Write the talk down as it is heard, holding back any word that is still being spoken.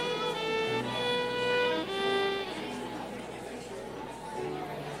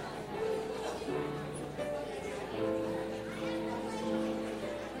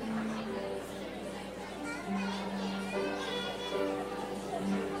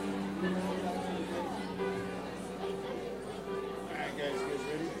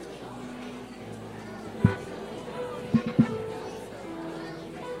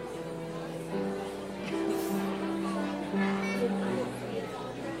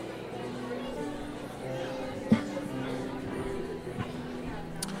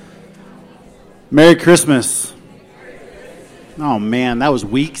Merry Christmas. Oh man, that was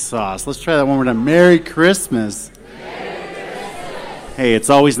weak sauce. Let's try that one more time. Merry Christmas. Hey, it's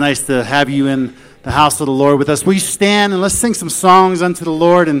always nice to have you in the house of the Lord with us. Will you stand and let's sing some songs unto the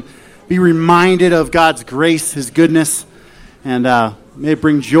Lord and be reminded of God's grace, His goodness, and may it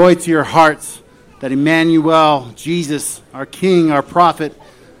bring joy to your hearts that Emmanuel, Jesus, our King, our prophet,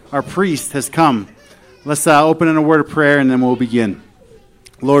 our priest has come. Let's open in a word of prayer and then we'll begin.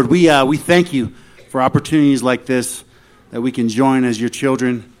 Lord, we thank you for opportunities like this that we can join as your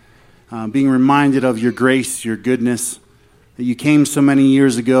children, being reminded of your grace, your goodness, that you came so many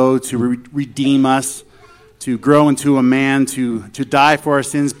years ago to redeem us, to grow into a man, to die for our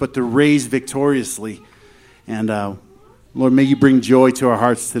sins, but to raise victoriously. And Lord, may you bring joy to our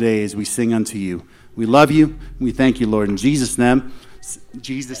hearts today as we sing unto you. We love you. We thank you, Lord. In Jesus' name,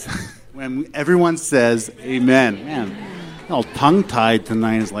 Jesus, when everyone says amen. Man. All tongue-tied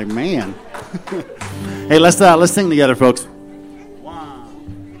tonight. It's like, man. Hey, let's sing together, folks. 1,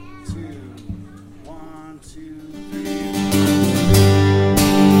 2, 1, 2, 3.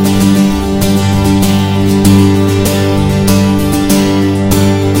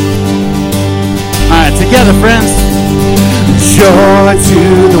 All right, together, friends. Joy to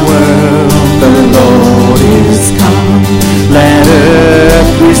the world, the Lord is come. Let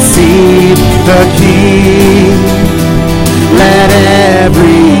earth receive the King. Let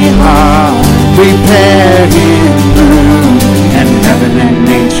every heart prepare Him room, and heaven and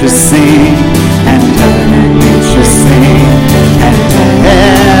nature sing, and heaven and nature sing, and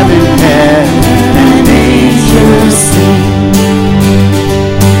heaven and nature sing.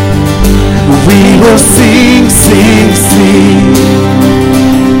 We will sing, sing, sing.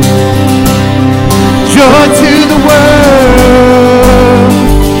 Joy to the world.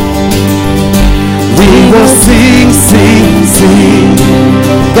 We will sing, sing, sing.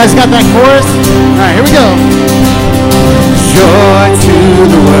 You guys got that chorus? All right, here we go. Joy to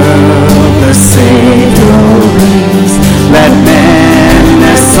the world, the Savior reigns. Let men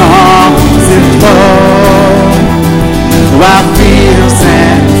their songs implore. While fields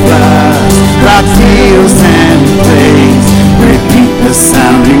and floods, while tears and plagues, repeat the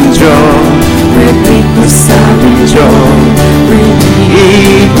sounding joy, repeat the sounding joy,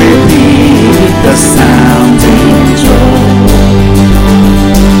 repeat the sounding joy.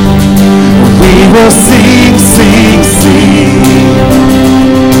 We will sing, sing, sing.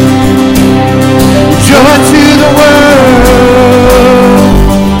 Joy to the world.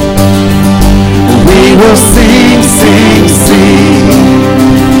 We will sing, sing, sing.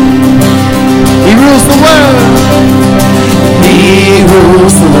 He rules the world. He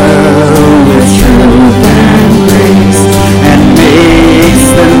rules the world with truth and grace, and makes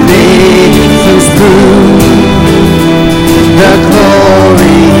the nations prove the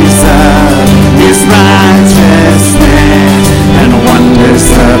glories of His righteousness, and wonders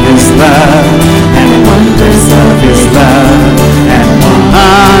of His love, and wonders of His love, and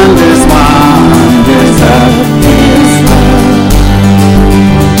wonders of His love.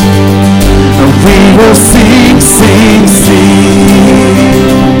 We will sing, sing, sing.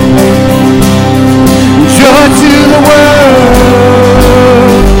 Joy to the world.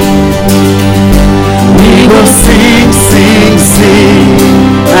 We will sing, sing, sing.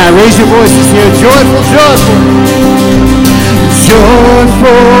 Raise your voices here. Joyful, joyful.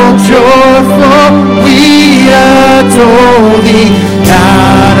 Joyful, joyful. We adore Thee,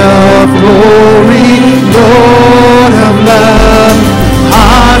 God of glory, Lord of love.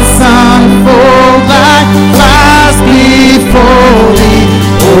 Hearts unfold like clouds before Thee,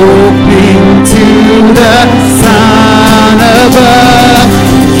 hoping to the sun above.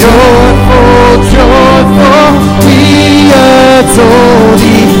 Joyful, joyful, we adore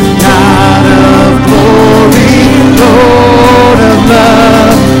Thee, God of glory, Lord of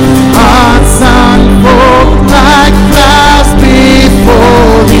love. Hearts unfold like clouds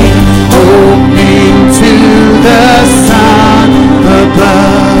before Thee, hoping to the sun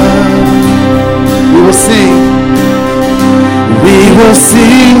above. We will sing. We will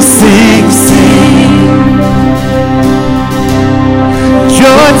sing, sing, sing.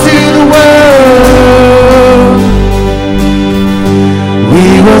 Joy to the world. We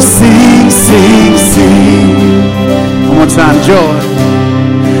will sing, sing, sing. One more time, joy.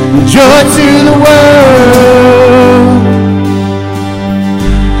 Joy to the world.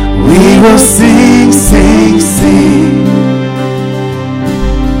 We will sing, sing, sing.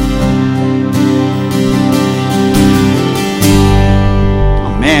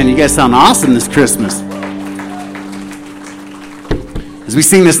 Oh man, you guys sound awesome this Christmas. As we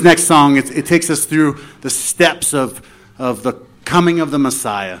sing this next song, it takes us through the steps of the coming of the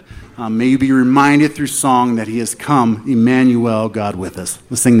Messiah. May you be reminded through song that he has come, Emmanuel, God with us.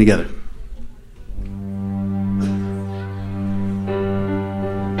 Let's sing together.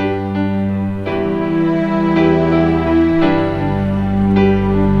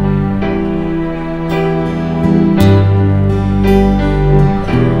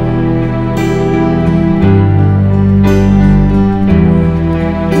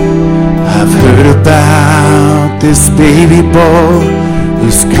 This baby boy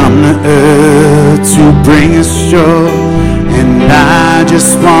who's come to earth to bring us joy, and I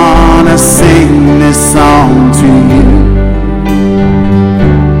just wanna sing this song to you.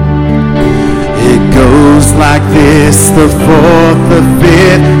 It goes like this: the fourth, the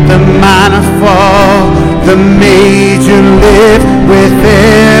fifth, the minor fall, the major lift. With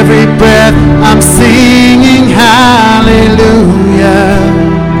every breath I'm singing hallelujah.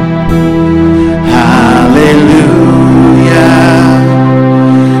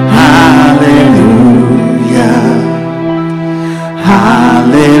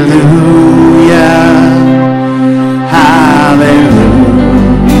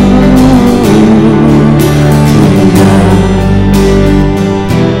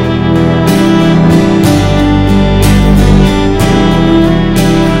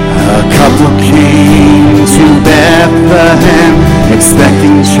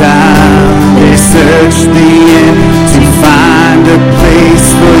 Expecting child, they searched the inn to find a place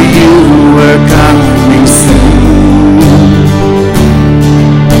for you were coming soon.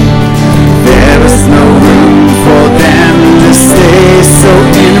 There was no room for them to stay, so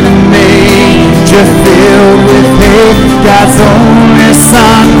in a manger filled with hay, God's only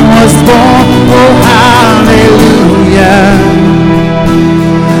Son was born. Oh, hallelujah,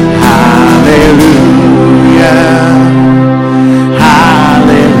 hallelujah.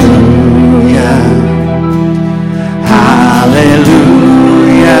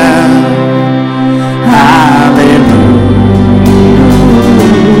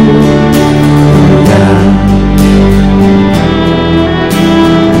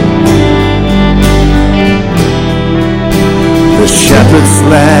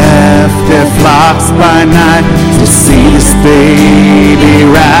 Left their flocks by night to see this baby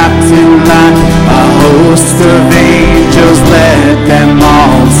wrapped in light. A host of angels led them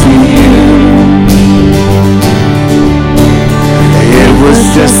all to you. It was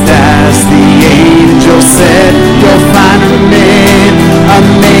just as the angel said, you'll find him in a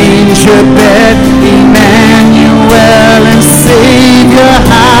manger bed, Emmanuel and Savior.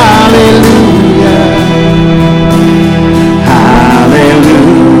 Hallelujah.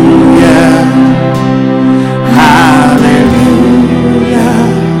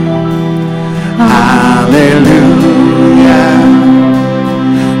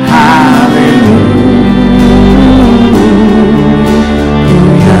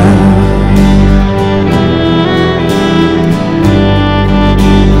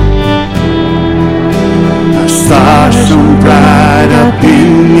 Shone bright up in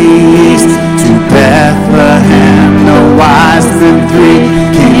the east, to Bethlehem the wise men three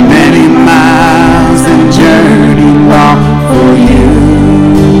came many miles and journeyed long for you.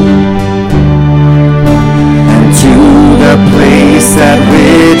 And to the place at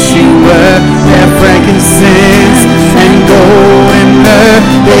which you were, their frankincense and gold and myrrh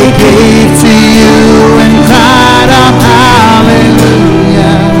they gave to you and cried out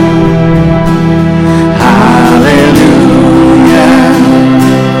hallelujah.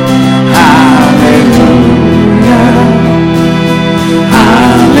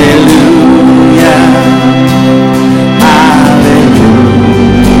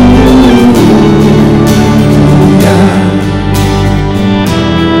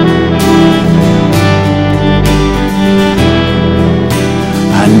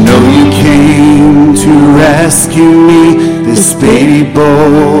 Rescue me, this baby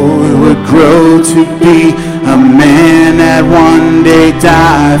boy would grow to be a man that one day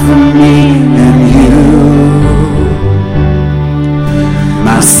died for me and you.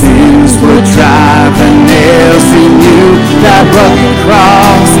 My sins would drive the nails in you. That rugged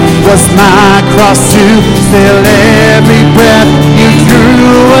cross was my cross too. Still every breath you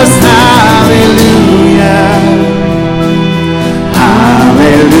drew was hallelujah.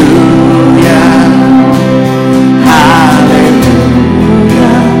 Hallelujah. Hallelujah.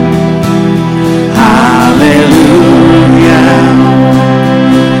 Hallelujah.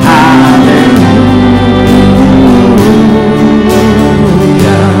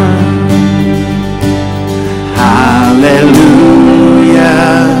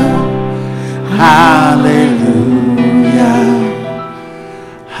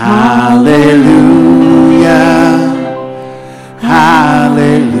 Hallelujah.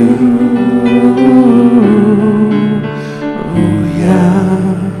 Hallelujah.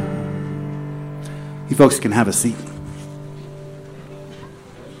 You folks can have a seat.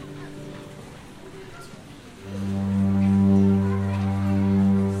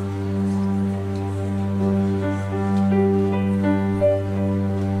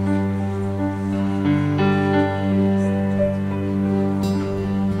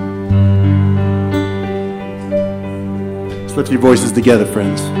 Lift your voices together,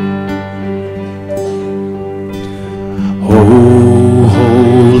 friends. Oh,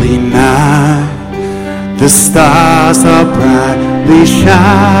 holy night, the stars are brightly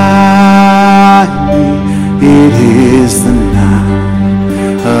shining. It is the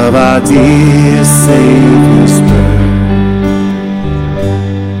night of our dear Savior's birth.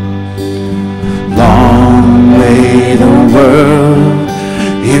 Long lay the world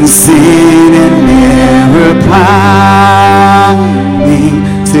in sin and error pining,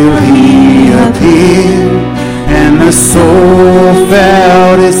 till he appeared and the soul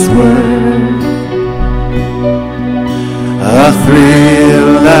felt its worth. A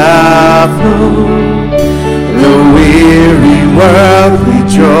thrill of hope, the weary world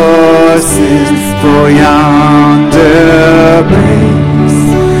rejoices, for yonder breaks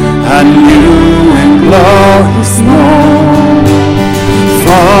a new and glorious morn.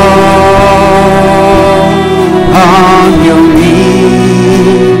 Fall on your knees,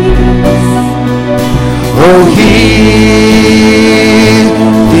 oh, hear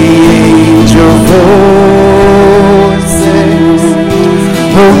the angel voices,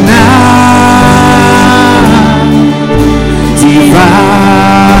 oh, night divine,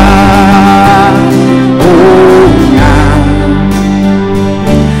 oh, night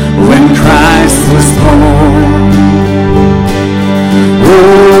when Christ was born.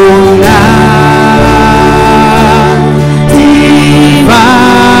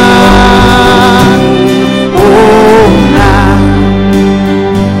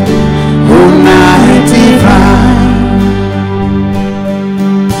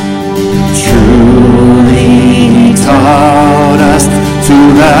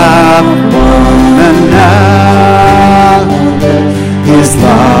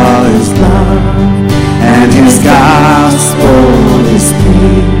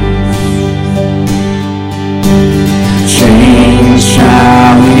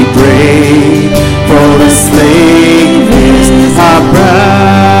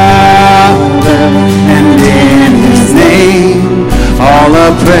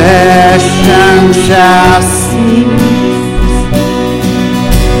 Oppression shall cease.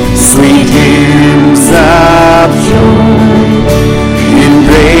 Sweet hymns of joy in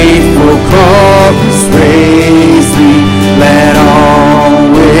grateful chorus raise we. Let all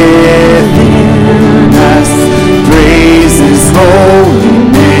within us praise His holy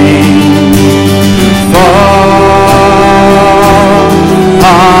name. Fall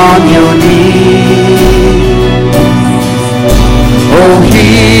on your knees, oh,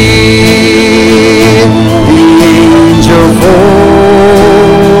 hear the angel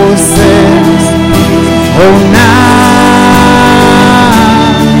voices, oh, night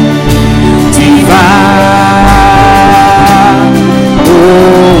divine,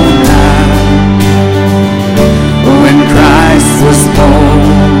 oh, night when Christ was born,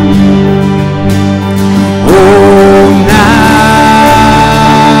 oh, night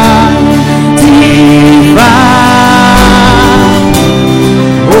divine,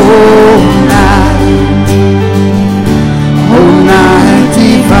 oh, night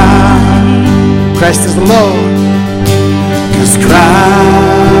divine. Christ is the Lord.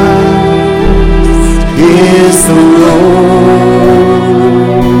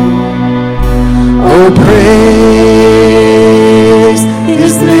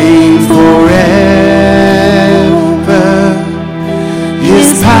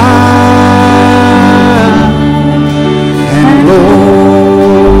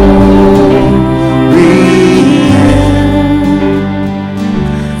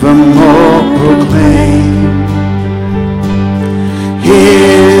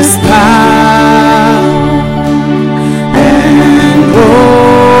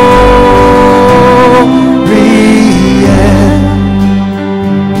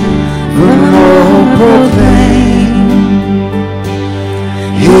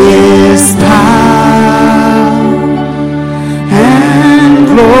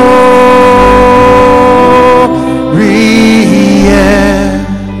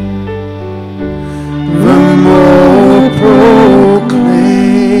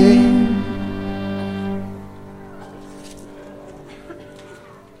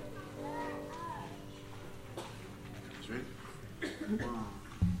 Stand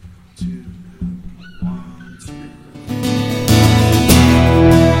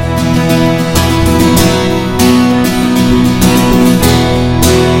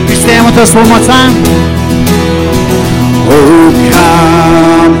with us one more time. Oh,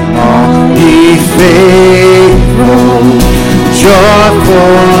 come, all ye faithful,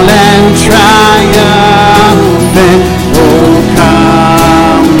 joyful and triumphant. Oh,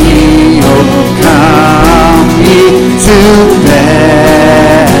 come ye to Bethlehem.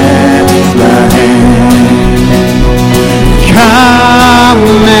 Come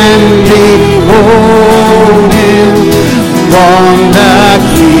and behold him, born the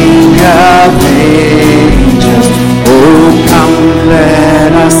King of ages. Oh, come,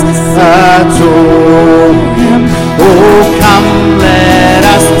 let us adore him. Oh, come, let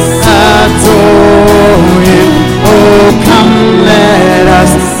us adore him. Oh, come, let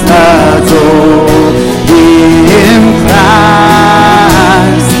us adore him,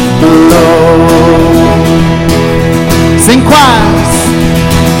 Christ the Lord. Sing choirs.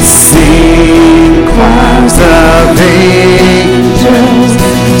 Sing choirs of angels,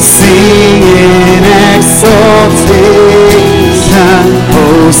 sing in exaltation.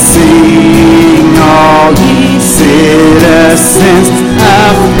 Oh, sing all ye citizens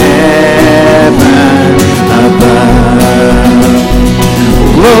of heaven above.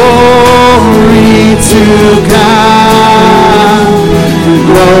 Glory to God,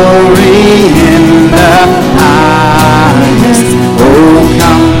 glory in the highest. Oh,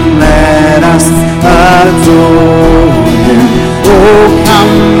 come, let us adore him. Oh,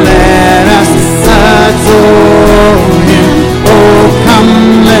 come, let us adore him. Oh, come,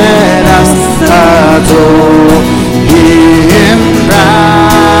 let us adore him,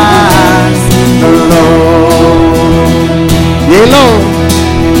 Christ the Lord. Yea, Lord.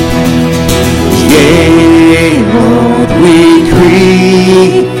 Yea, Lord, we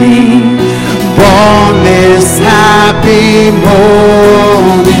greet thee, born this happy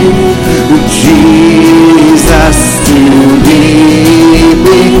morning. Jesus, to thee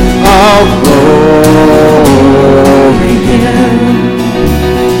be all glory.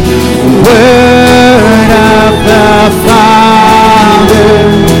 Word of the Father,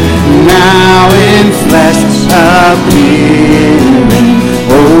 now in flesh appearing.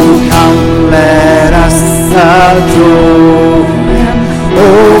 Oh, come, let us adore him.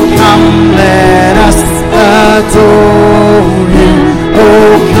 Oh, come, let us adore him.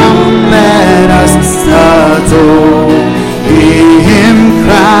 Oh, come, let us adore him,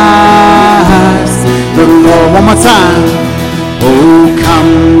 Christ the Lord. One more time. Oh,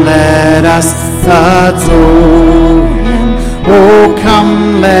 come, let us adore him. Oh,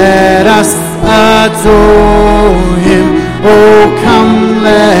 come, let us adore him. Oh, come,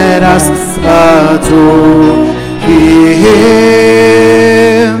 let us adore him,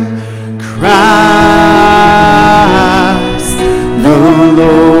 Christ the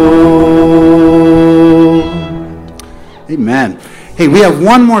Lord. Amen. Hey, we have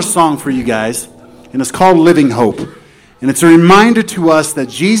one more song for you guys, and it's called Living Hope. And it's a reminder to us that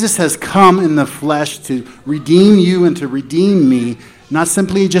Jesus has come in the flesh to redeem you and to redeem me, not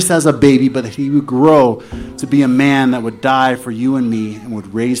simply just as a baby, but that he would grow to be a man that would die for you and me and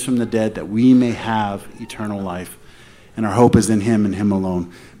would raise from the dead that we may have eternal life. And our hope is in him and him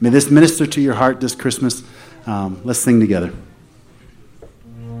alone. May this minister to your heart this Christmas. Let's sing together.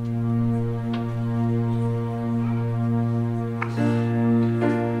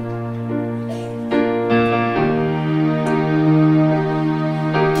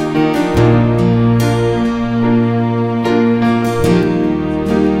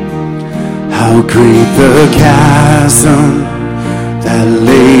 How great the chasm that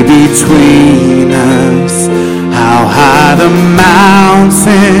lay between us. How high the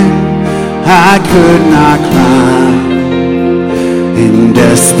mountain I could not climb. In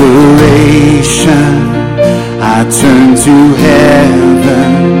desperation I turned to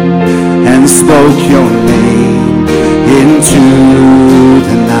heaven and spoke your name into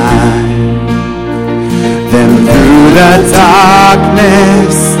the night. Then through the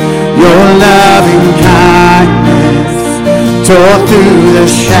darkness your loving kindness tore through the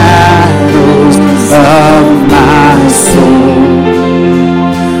shadows of my soul.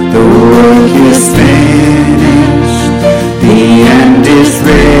 The work is finished, the end is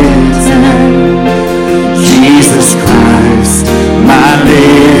written. Jesus Christ, my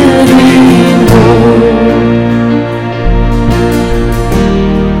living hope.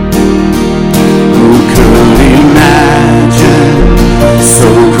 Who could imagine so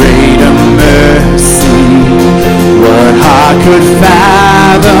great a mercy? What heart could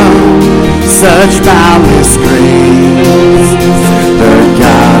fathom such boundless grace? The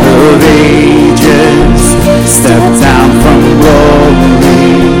God of ages stepped down from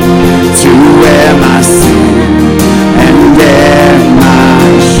glory to wear my sin and bear my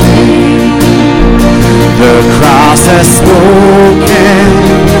shame. The cross has spoken,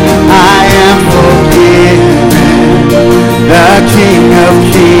 I am forgiven. The King of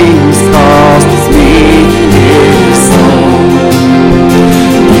Kings calls me his own.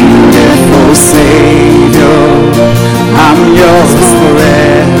 Beautiful Savior, I'm yours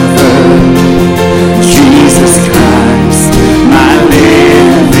forever. Jesus Christ, my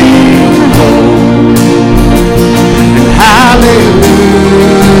living hope. And hallelujah,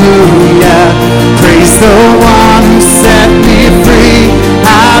 praise the one who set me free.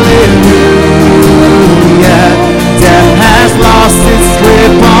 Hallelujah, death has lost its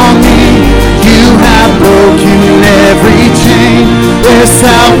grip on me. You have broken every chain. There's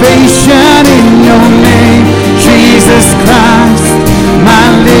salvation in your name, Jesus Christ, my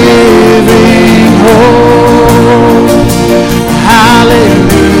living hope.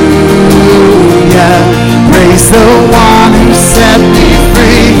 Hallelujah, praise the one who set me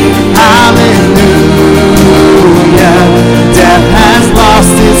free. Hallelujah, death has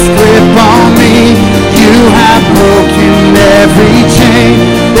lost its grip on me. You have broken every chain.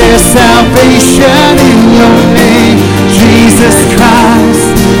 There's salvation in your name, Jesus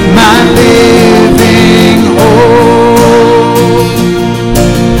Christ, my living hope.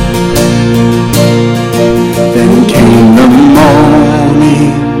 Then came the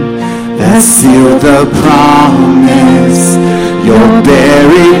morning that sealed the promise. Your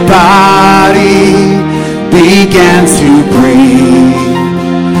buried body began to breathe.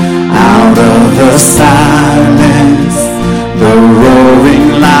 Out of the silence, the roaring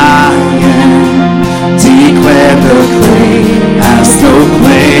lion declared the grave has no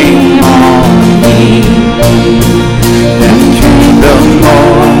claim on me. Then came the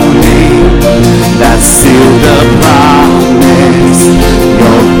morning that sealed the promise.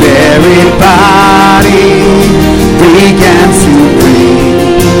 Your buried body began to breathe.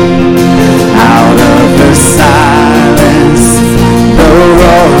 Out of the silence, the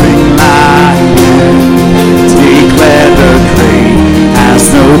roaring lion declared the grave has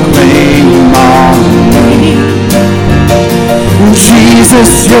no claim on me.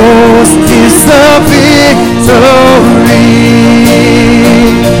 Jesus, yours is the victory.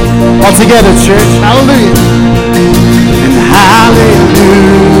 All together, church. Hallelujah. And hallelujah,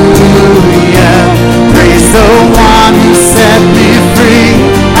 praise the one who set me free.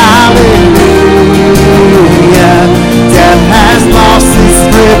 Hallelujah, death has lost its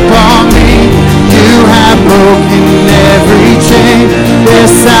grip on me. You have broken every chain. There's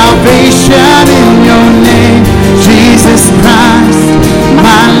salvation in your name, Jesus Christ,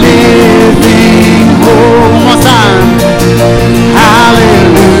 my living hope. One more time.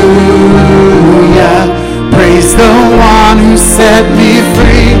 Hallelujah, praise the one who set me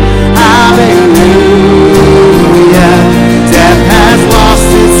free. Hallelujah, death has lost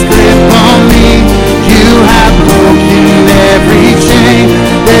its grip on me. You have broken every chain.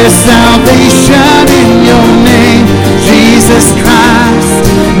 There's salvation in your name, Jesus Christ,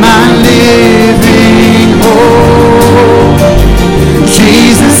 my living hope.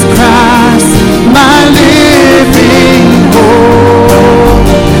 Jesus Christ, my living hope.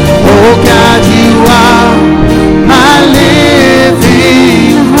 Oh God, you are my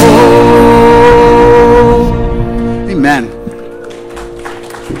living hope. Amen.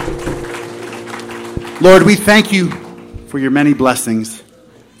 Lord, we thank you for your many blessings,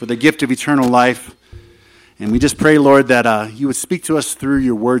 for the gift of eternal life. And we just pray, Lord, that you would speak to us through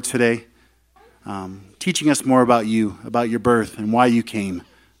your word today, teaching us more about you, about your birth, and why you came.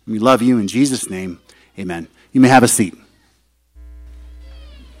 We love you in Jesus' name. Amen. You may have a seat.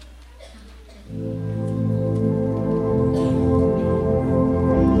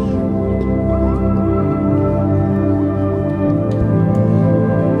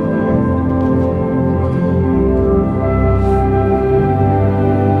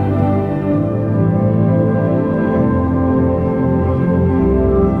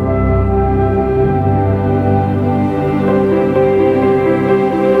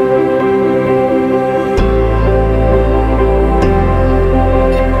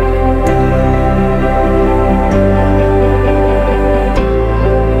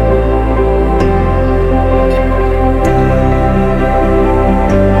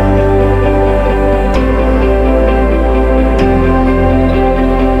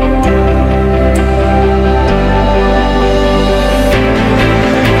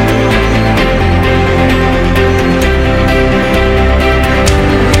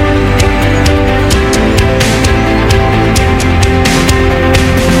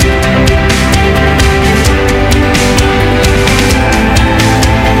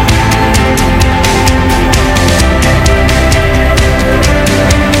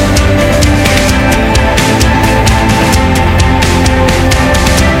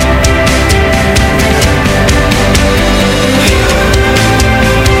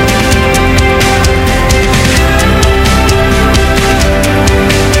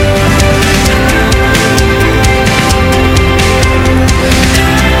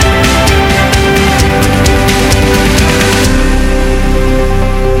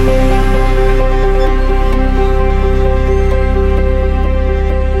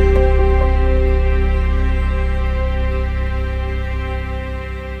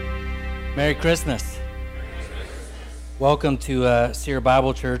 Christmas. Welcome to Sierra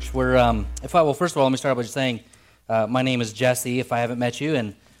Bible Church. We're, first of all, let me start by just saying my name is Jesse, if I haven't met you,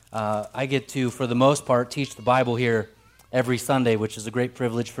 and I get to, for the most part, teach the Bible here every Sunday, which is a great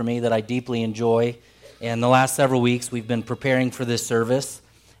privilege for me that I deeply enjoy. And the last several weeks, we've been preparing for this service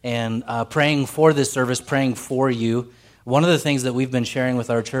and praying for this service, praying for you. One of the things that we've been sharing with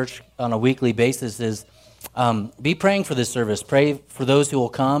our church on a weekly basis is be praying for this service. Pray for those who will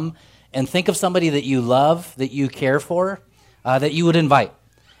come, and think of somebody that you love, that you care for, that you would invite.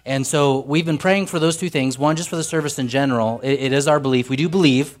 And so we've been praying for those two things. One, just for the service in general. It is our belief. We do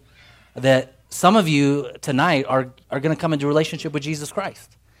believe that some of you tonight are going to come into a relationship with Jesus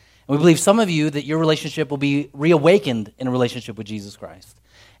Christ. And we believe some of you that your relationship will be reawakened in a relationship with Jesus Christ.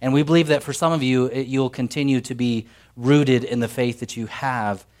 And we believe that for some of you, you'll continue to be rooted in the faith that you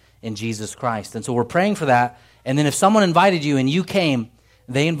have in Jesus Christ. And so we're praying for that. And then if someone invited you and you came,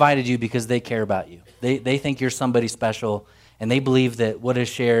 they invited you because they care about you. They think you're somebody special, and they believe that what is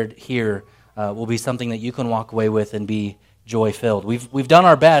shared here will be something that you can walk away with and be joy-filled. We've done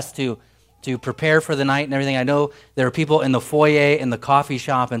our best to prepare for the night and everything. I know there are people in the foyer, in the coffee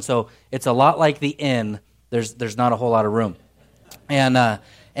shop, and so it's a lot like the inn. There's not a whole lot of room. And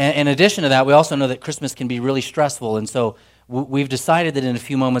in addition to that, we also know that Christmas can be really stressful, and so we've decided that in a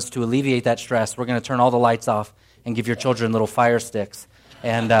few moments to alleviate that stress, we're going to turn all the lights off and give your children little fire sticks,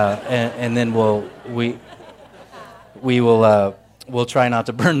 and then we'll try not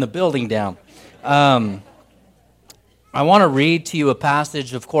to burn the building down. I want to read to you a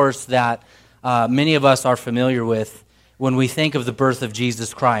passage, of course, that many of us are familiar with when we think of the birth of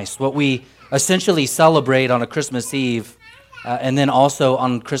Jesus Christ. What we essentially celebrate on a Christmas Eve and then also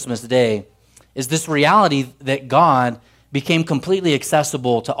on Christmas Day is this reality that God became completely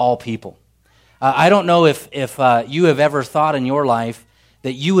accessible to all people. I don't know if you have ever thought in your life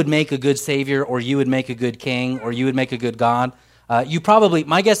that you would make a good Savior, or you would make a good King, or you would make a good God.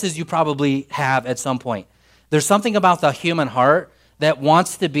 My guess is you probably have at some point. There's something about the human heart that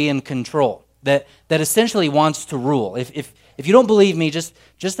wants to be in control, that essentially wants to rule. If you don't believe me,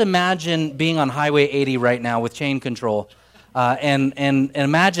 just imagine being on Highway 80 right now with chain control, and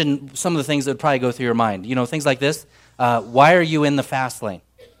imagine some of the things that would probably go through your mind. You know, things like this. Why are you in the fast lane?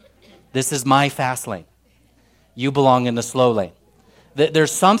 This is my fast lane. You belong in the slow lane.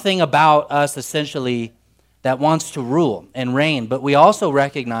 There's something about us essentially that wants to rule and reign, but we also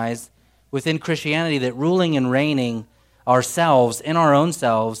recognize within Christianity that ruling and reigning ourselves in our own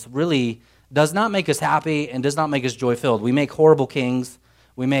selves really does not make us happy and does not make us joy-filled. We make horrible kings.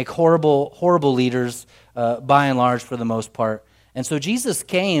 We make horrible leaders by and large for the most part. And so Jesus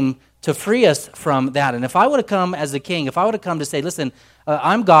came to free us from that. And if I would have come as a king, if I would have come to say, listen,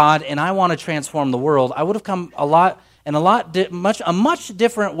 I'm God and I want to transform the world, I would have come a much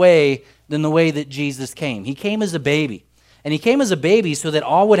different way than the way that Jesus came. He came as a baby. And he came as a baby so that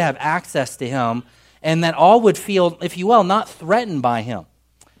all would have access to him and that all would feel, if you will, not threatened by him.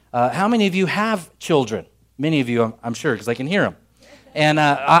 How many of you have children? Many of you, I'm sure, because I can hear them. And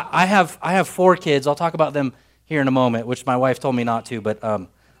I have 4 kids. I'll talk about them here in a moment, which my wife told me not to, but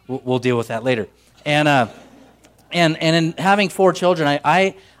we'll deal with that later. And in having 4 children,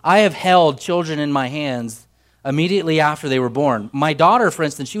 I have held children in my hands immediately after they were born. My daughter, for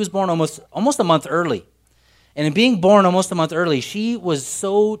instance, she was born almost a month early. And in being born almost a month early, she was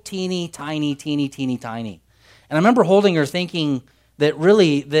so teeny tiny. And I remember holding her thinking that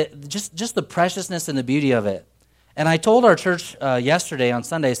really, that just the preciousness and the beauty of it. And I told our church yesterday on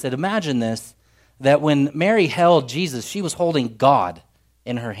Sunday, I said, imagine this, that when Mary held Jesus, she was holding God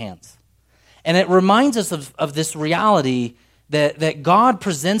in her hands. And it reminds us of this reality that God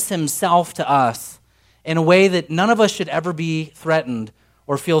presents himself to us in a way that none of us should ever be threatened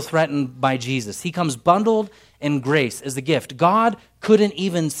or feel threatened by Jesus. He comes bundled in grace as a gift. God couldn't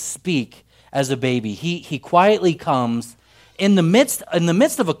even speak as a baby. He quietly comes in the midst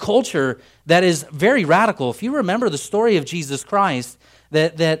of a culture that is very radical. If you remember the story of Jesus Christ,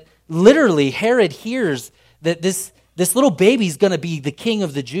 that literally Herod hears that this little baby's going to be the king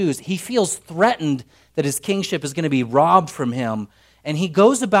of the Jews. He feels threatened that his kingship is going to be robbed from him. And he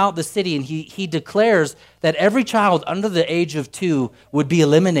goes about the city and he declares that every child under the age of 2 would be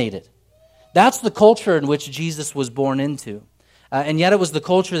eliminated. That's the culture in which Jesus was born into. And yet it was the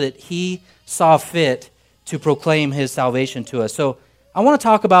culture that he saw fit to proclaim his salvation to us. So I want to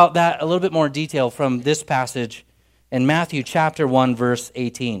talk about that a little bit more in detail from this passage in Matthew chapter 1, verse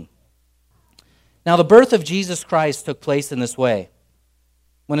 18. Now the birth of Jesus Christ took place in this way.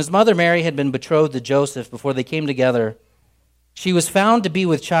 When his mother Mary had been betrothed to Joseph before they came together, she was found to be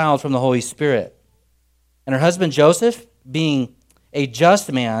with child from the Holy Spirit. And her husband Joseph, being a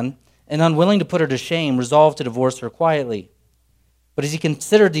just man and unwilling to put her to shame, resolved to divorce her quietly. But as he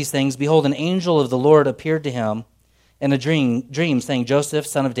considered these things, behold, an angel of the Lord appeared to him in a dream, saying, Joseph,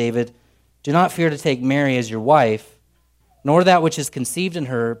 son of David, do not fear to take Mary as your wife, nor that which is conceived in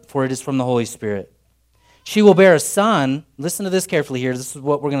her, for it is from the Holy Spirit. She will bear a son. Listen to this carefully here. This is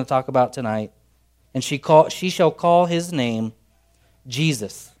what we're going to talk about tonight. And she shall call his name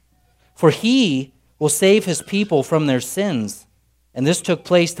Jesus, for he will save his people from their sins. And this took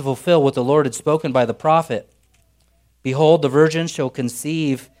place to fulfill what the Lord had spoken by the prophet. Behold, the virgin shall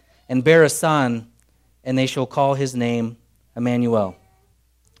conceive and bear a son, and they shall call his name Emmanuel.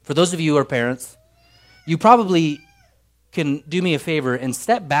 For those of you who are parents, you probably can do me a favor and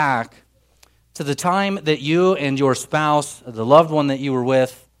step back to the time that you and your spouse, the loved one that you were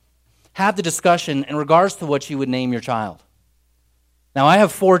with, had the discussion in regards to what you would name your child. Now, I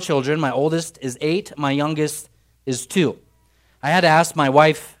have 4 children. My oldest is 8. My youngest is 2. I had to ask my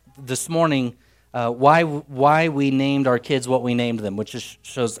wife this morning why we named our kids what we named them, which just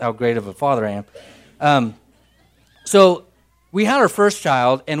shows how great of a father I am. So we had our first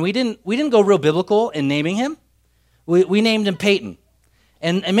child, and we didn't go real biblical in naming him. We named him Peyton.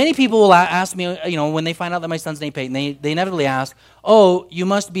 And many people will ask me, when they find out that my son's named Peyton, they inevitably ask, oh, you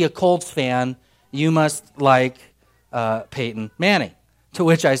must be a Colts fan. You must like Peyton Manning. To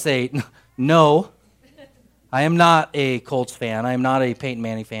which I say, no, I am not a Colts fan. I am not a Peyton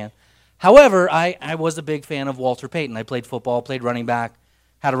Manning fan. However, I was a big fan of Walter Payton. I played football, played running back,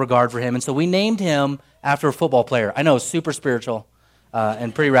 had a regard for him. And so we named him after a football player. I know, super spiritual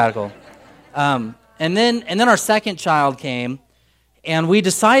and pretty radical. And then our second child came, and we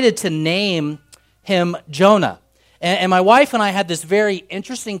decided to name him Jonah. And my wife and I had this very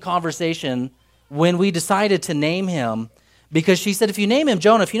interesting conversation when we decided to name him, because she said, if you name him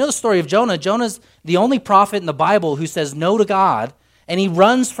Jonah, if you know the story of Jonah, Jonah's the only prophet in the Bible who says no to God, and he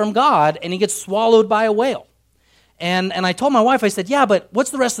runs from God, and he gets swallowed by a whale. And I told my wife, I said, yeah, but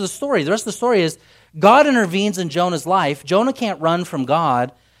what's the rest of the story? The rest of the story is God intervenes in Jonah's life. Jonah can't run from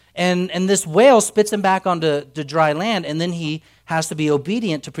God, and this whale spits him back onto dry land, and then he has to be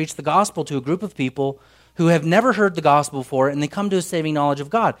obedient to preach the gospel to a group of people who have never heard the gospel before, and they come to a saving knowledge of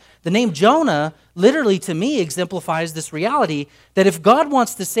God. The name Jonah literally, to me, exemplifies this reality that if God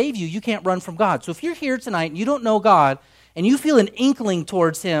wants to save you, you can't run from God. So if you're here tonight and you don't know God, and you feel an inkling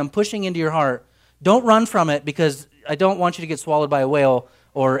towards him pushing into your heart, don't run from it, because I don't want you to get swallowed by a whale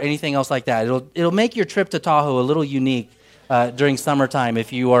or anything else like that. It'll make your trip to Tahoe a little unique during summertime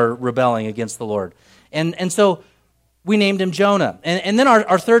if you are rebelling against the Lord. And so we named him Jonah. And then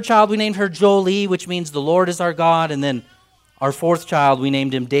our third child, we named her Jolie, which means the Lord is our God. And then our fourth child, we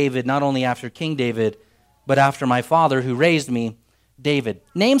named him David, not only after King David, but after my father who raised me, David.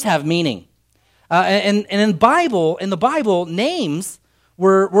 Names have meaning. And in the Bible, names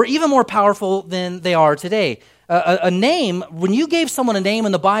were even more powerful than they are today. A name, when you gave someone a name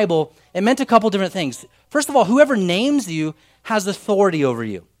in the Bible, it meant a couple different things. First of all, whoever names you has authority over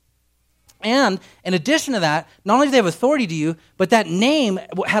you. And in addition to that, not only do they have authority to you, but that name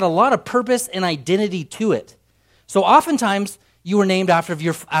had a lot of purpose and identity to it. So oftentimes, you were named after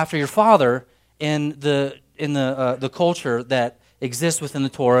your father in the culture that exists within the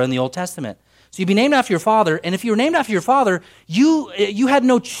Torah and the Old Testament. So you'd be named after your father, and if you were named after your father, you had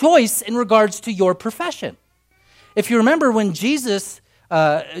no choice in regards to your profession. If you remember when Jesus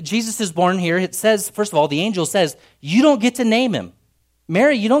is born here, it says, first of all, the angel says, you don't get to name him.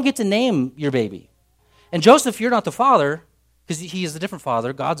 Mary, you don't get to name your baby. And Joseph, you're not the father, because he is a different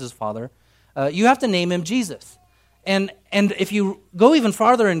father, God's his father. You have to name him Jesus. And if you go even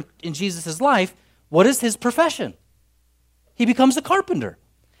farther in Jesus' life, what is his profession? He becomes a carpenter.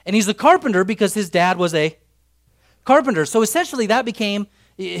 And he's a carpenter because his dad was a carpenter. So essentially that became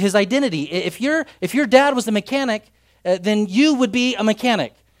his identity. If your dad was a mechanic, then you would be a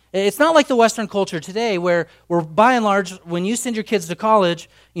mechanic. It's not like the Western culture today where by and large, when you send your kids to college,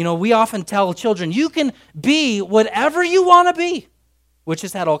 we often tell children, you can be whatever you want to be, which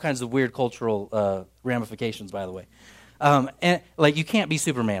has had all kinds of weird cultural ramifications, by the way. And like, you can't be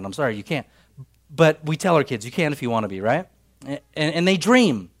Superman. I'm sorry, you can't. But we tell our kids, you can if you want to be, right? And they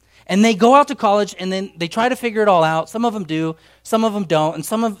dream. And they go out to college, and then they try to figure it all out. Some of them do, some of them don't. And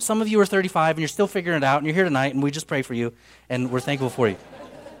some of you are 35, and you're still figuring it out, and you're here tonight, and we just pray for you, and we're thankful for you.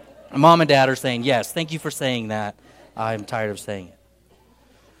 And Mom and Dad are saying, yes, thank you for saying that. I'm tired of saying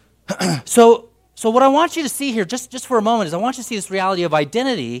it. So what I want you to see here, just for a moment, is I want you to see this reality of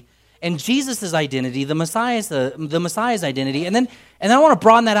identity and Jesus' identity, the Messiah's identity, and then I want to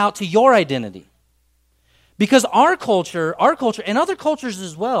broaden that out to your identity. Because our culture, and other cultures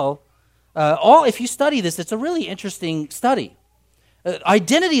as well, if you study this, it's a really interesting study.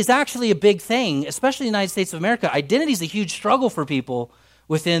 Identity is actually a big thing, especially in the United States of America. Identity is a huge struggle for people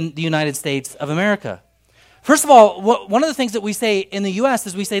within the United States of America. First of all, one of the things that we say in the U.S.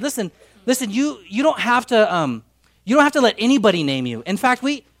 is we say, listen, you don't have to let anybody name you. In fact,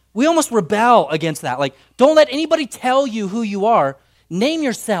 we almost rebel against that. Like, don't let anybody tell you who you are. Name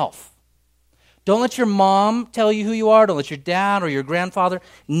yourself. Don't let your mom tell you who you are. Don't let your dad or your grandfather.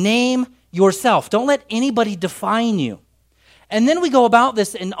 Name yourself. Don't let anybody define you. And then we go about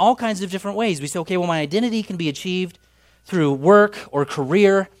this in all kinds of different ways. We say, okay, well, my identity can be achieved through work or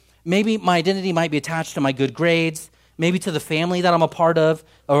career. Maybe my identity might be attached to my good grades, maybe to the family that I'm a part of,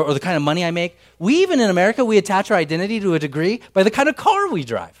 or the kind of money I make. We even in America, we attach our identity to a degree by the kind of car we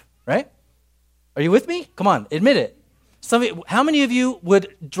drive, right? Are you with me? Come on, admit it. How many of you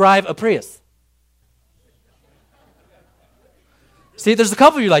would drive a Prius? See, there's a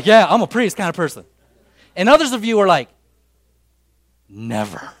couple of you like, yeah, I'm a Prius kind of person. And others of you are like,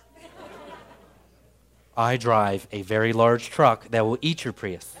 never. I drive a very large truck that will eat your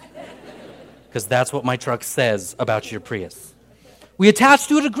Prius. Because that's what my truck says about your Prius. We attach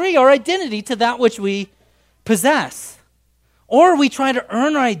to a degree our identity to that which we possess. Or we try to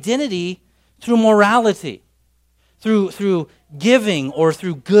earn our identity through morality, through giving, or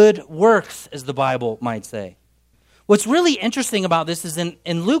through good works, as the Bible might say. What's really interesting about this is in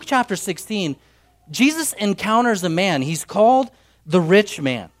Luke chapter 16, Jesus encounters a man. He's called the rich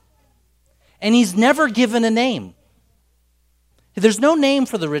man. And he's never given a name. There's no name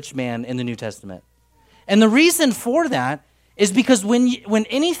for the rich man in the New Testament. And the reason for that is because when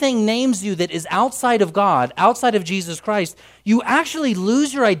anything names you that is outside of God, outside of Jesus Christ, you actually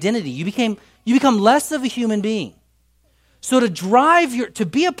lose your identity. You become less of a human being. So to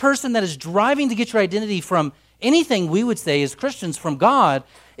be a person that is driving to get your identity from anything we would say as Christians from God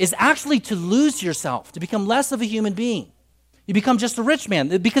is actually to lose yourself, to become less of a human being. You become just a rich man.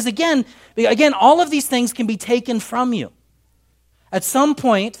 Because again, all of these things can be taken from you. At some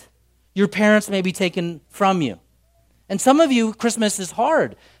point, your parents may be taken from you. And some of you, Christmas is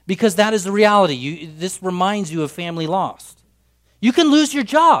hard because that is the reality. This reminds you of family lost. You can lose your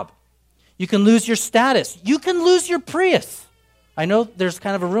job. You can lose your status. You can lose your Prius. I know there's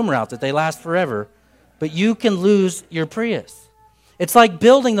kind of a rumor out that they last forever, but you can lose your Prius. It's like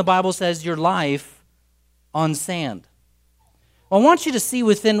building, the Bible says, your life on sand. I want you to see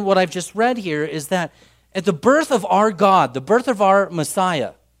within what I've just read here is that at the birth of our God, the birth of our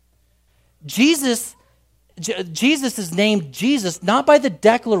Messiah, Jesus is named Jesus not by the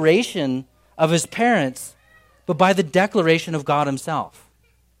declaration of his parents, but by the declaration of God himself.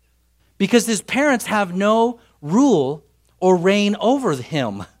 Because his parents have no rule or reign over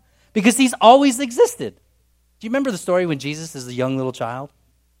him, because he's always existed. Do you remember the story when Jesus is a young little child?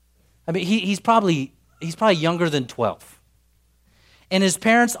 I mean, he's probably younger than 12. And his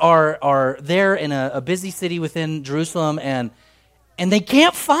parents are there in a busy city within Jerusalem, and they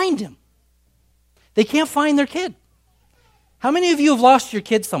can't find him. They can't find their kid. How many of you have lost your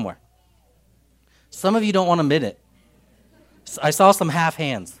kid somewhere? Some of you don't want to admit it. I saw some half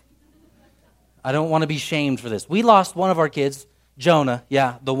hands. I don't want to be shamed for this. We lost one of our kids, Jonah,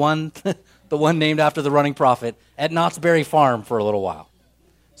 yeah, the one named after the running prophet, at Knott's Berry Farm for a little while.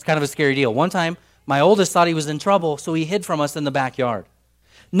 It's kind of a scary deal. One time, my oldest thought he was in trouble, so he hid from us in the backyard.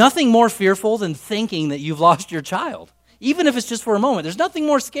 Nothing more fearful than thinking that you've lost your child, even if it's just for a moment. There's nothing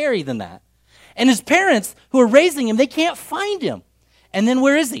more scary than that. And his parents, who are raising him, they can't find him. And then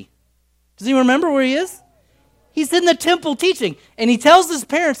where is he? Does he remember where he is? He's in the temple teaching. And he tells his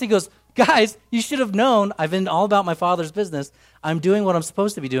parents, he goes, guys, you should have known I've been all about my Father's business. I'm doing what I'm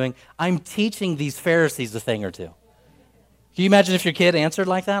supposed to be doing. I'm teaching these Pharisees a thing or two. Can you imagine if your kid answered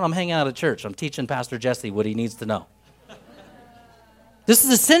like that? I'm hanging out at church. I'm teaching Pastor Jesse what he needs to know. This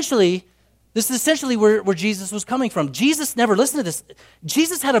is essentially where Jesus was coming from. Jesus never, listen to this,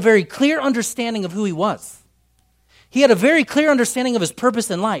 Jesus had a very clear understanding of who he was. He had a very clear understanding of his purpose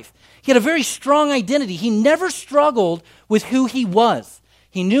in life. He had a very strong identity. He never struggled with who he was.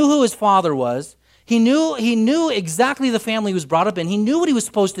 He knew who his Father was. He knew exactly the family he was brought up in. He knew what he was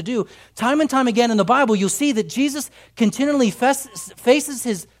supposed to do. Time and time again in the Bible, you'll see that Jesus continually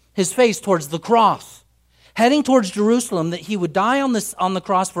faces his face towards the cross, heading towards Jerusalem, that he would die on the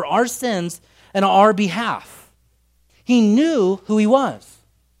cross for our sins and on our behalf. He knew who he was.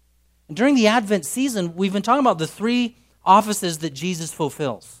 And during the Advent season, we've been talking about the three offices that Jesus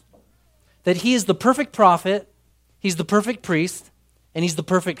fulfills. That he is the perfect prophet, he's the perfect priest, and he's the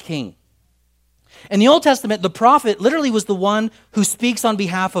perfect king. In the Old Testament, the prophet literally was the one who speaks on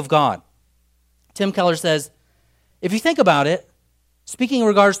behalf of God. Tim Keller says, if you think about it, speaking in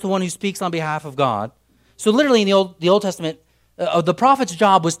regards to one who speaks on behalf of God, so literally in the Old Testament, The prophet's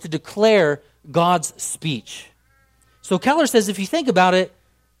job was to declare God's speech. So Keller says, if you think about it,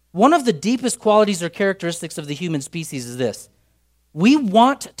 one of the deepest qualities or characteristics of the human species is this. We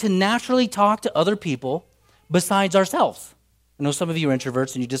want to naturally talk to other people besides ourselves. I know some of you are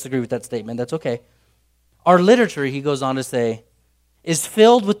introverts and you disagree with that statement. That's okay. Our literature, he goes on to say, is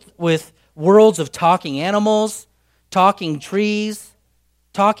filled with worlds of talking animals, talking trees,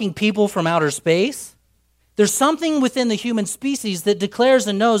 talking people from outer space. There's something within the human species that declares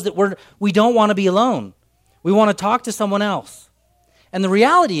and knows that we don't want to be alone. We want to talk to someone else. And the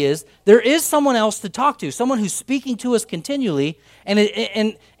reality is, there is someone else to talk to, someone who's speaking to us continually, and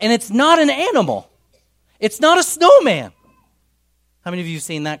it's not an animal. It's not a snowman. How many of you have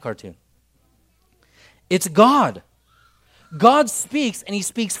seen that cartoon? It's God. God speaks, and he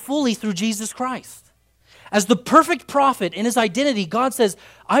speaks fully through Jesus Christ. As the perfect prophet in his identity, God says,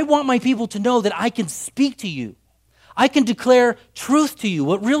 I want my people to know that I can speak to you. I can declare truth to you,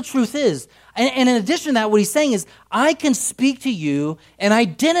 what real truth is. And in addition to that, what he's saying is, I can speak to you an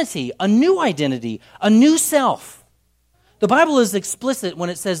identity, a new self. The Bible is explicit when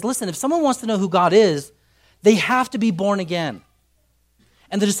it says, listen, if someone wants to know who God is, they have to be born again.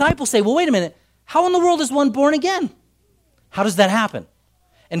 And the disciples say, well, wait a minute, how in the world is one born again? How does that happen?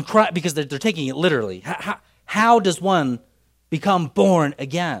 And because they're taking it literally. How does one become born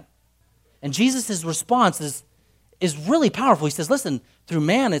again? And Jesus' response is really powerful. He says, listen, through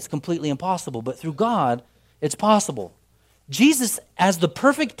man it's completely impossible, but through God it's possible. Jesus, as the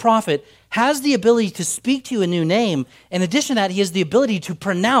perfect prophet, has the ability to speak to you a new name. In addition to that, he has the ability to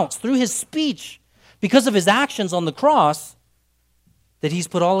pronounce through his speech, because of his actions on the cross, that he's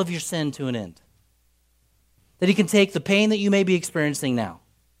put all of your sin to an end. That he can take the pain that you may be experiencing now,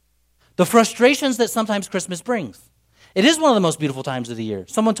 the frustrations that sometimes Christmas brings. It is one of the most beautiful times of the year.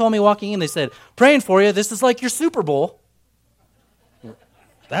 Someone told me walking in, they said, praying for you, this is like your Super Bowl.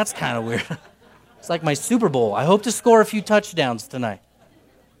 That's kind of weird. It's like my Super Bowl. I hope to score a few touchdowns tonight.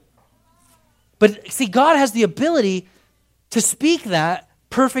 But see, God has the ability to speak that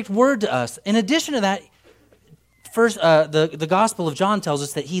perfect word to us. In addition to that, first, the Gospel of John tells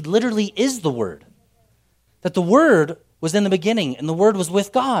us that he literally is the Word. That the Word was in the beginning, and the Word was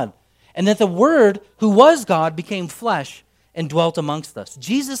with God. And that the Word, who was God, became flesh and dwelt amongst us.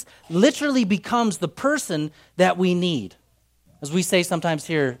 Jesus literally becomes the person that we need. As we say sometimes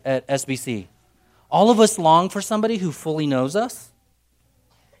here at SBC, all of us long for somebody who fully knows us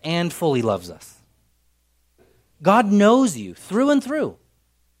and fully loves us. God knows you through and through.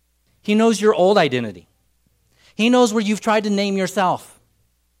 He knows your old identity. He knows where you've tried to name yourself.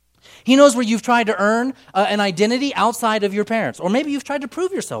 He knows where you've tried to earn an identity outside of your parents. Or maybe you've tried to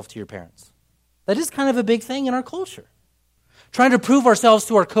prove yourself to your parents. That is kind of a big thing in our culture. Trying to prove ourselves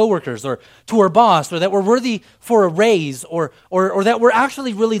to our coworkers or to our boss, or that we're worthy for a raise, or that we're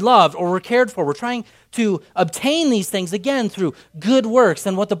actually really loved or we're cared for. We're trying to obtain these things, again, through good works.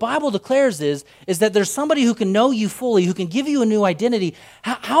 And what the Bible declares is that there's somebody who can know you fully, who can give you a new identity.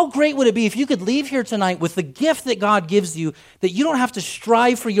 How great would it be if you could leave here tonight with the gift that God gives you, that you don't have to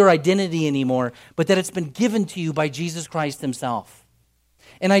strive for your identity anymore, but that it's been given to you by Jesus Christ himself.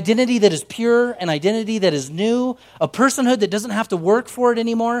 An identity that is pure, an identity that is new, a personhood that doesn't have to work for it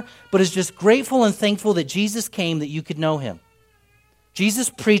anymore, but is just grateful and thankful that Jesus came that you could know him.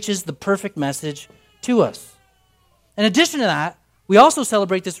 Jesus preaches the perfect message to us. In addition to that, we also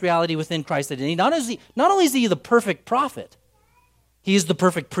celebrate this reality within Christ's identity. Not only is he the perfect prophet, he is the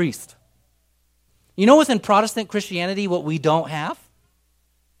perfect priest. You know, within Protestant Christianity, what we don't have?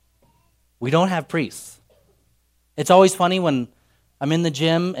 We don't have priests. It's always funny when I'm in the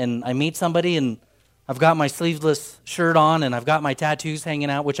gym and I meet somebody and I've got my sleeveless shirt on and I've got my tattoos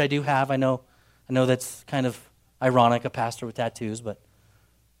hanging out, which I do have. I know that's kind of ironic, a pastor with tattoos,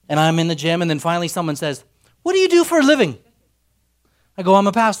 and I'm in the gym and then finally someone says, "What do you do for a living?" I go, "I'm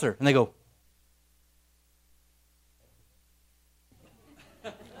a pastor." And they go,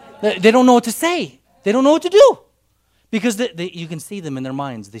 they don't know what to say. They don't know what to do. Because you can see them in their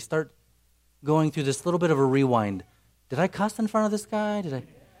minds. They start going through this little bit of a rewind. Did I cuss in front of this guy?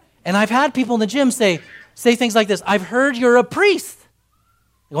 And I've had people in the gym say things like this. "I've heard you're a priest."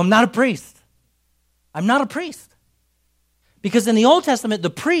 I go, "I'm not a priest. I'm not a priest." Because in the Old Testament, the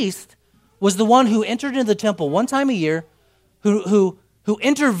priest was the one who entered into the temple one time a year, who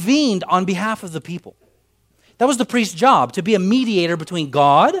intervened on behalf of the people. That was the priest's job, to be a mediator between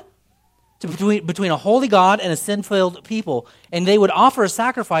God, between a holy God and a sin-filled people. And they would offer a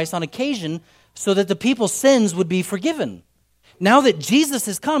sacrifice on occasion so that the people's sins would be forgiven. Now that Jesus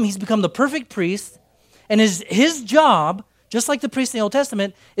has come, he's become the perfect priest, and his job, just like the priest in the Old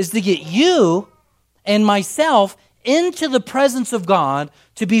Testament, is to get you and myself into the presence of God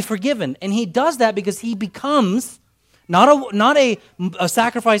to be forgiven. And he does that because he becomes not a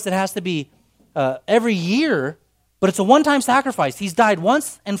sacrifice that has to be every year, but it's a one-time sacrifice. He's died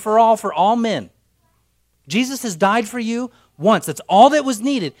once and for all men. Jesus has died for you once. That's all that was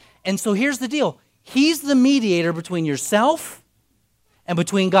needed. And so here's the deal. He's the mediator between yourself and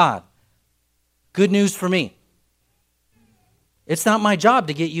between God. Good news for me. It's not my job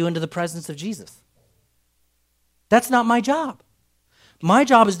to get you into the presence of Jesus. That's not my job. My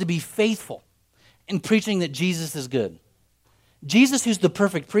job is to be faithful in preaching that Jesus is good. Jesus, who's the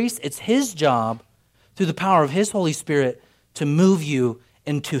perfect priest, it's his job through the power of his Holy Spirit to move you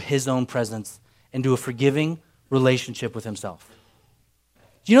into his own presence, into a forgiving relationship with himself.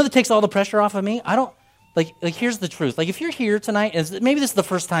 Do you know that takes all the pressure off of me? I don't, like here's the truth. Like if you're here tonight, and maybe this is the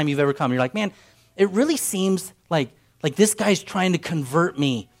first time you've ever come, you're like, man, it really seems like this guy's trying to convert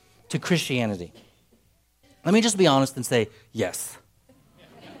me to Christianity. Let me just be honest and say, yes.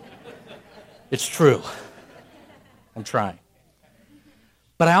 It's true. I'm trying.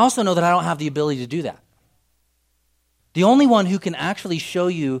 But I also know that I don't have the ability to do that. The only one who can actually show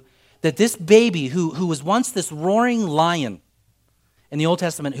you that this baby who was once this roaring lion in the Old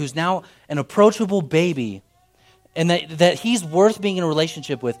Testament, who's now an approachable baby, and that he's worth being in a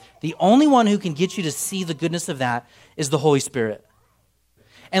relationship with, the only one who can get you to see the goodness of that is the Holy Spirit.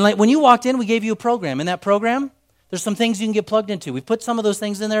 And like when you walked in, we gave you a program. In that program, there's some things you can get plugged into. We've put some of those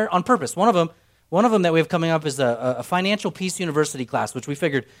things in there on purpose. One of them that we have coming up is a Financial Peace University class, which we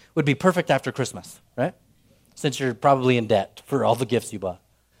figured would be perfect after Christmas, right? Since you're probably in debt for all the gifts you bought.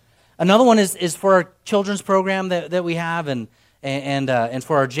 Another one is for our children's program that we have, and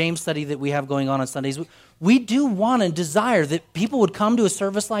for our James study that we have going on Sundays. We do want and desire that people would come to a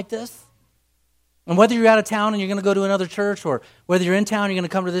service like this. And whether you're out of town and you're going to go to another church, or whether you're in town and you're going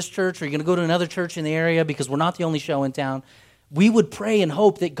to come to this church, or you're going to go to another church in the area because we're not the only show in town, we would pray and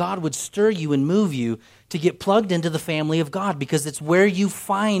hope that God would stir you and move you to get plugged into the family of God, because it's where you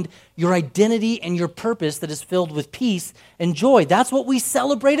find your identity and your purpose that is filled with peace and joy. That's what we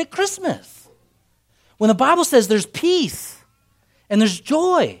celebrate at Christmas. When the Bible says there's peace and there's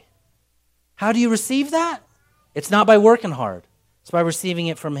joy, how do you receive that? It's not by working hard. It's by receiving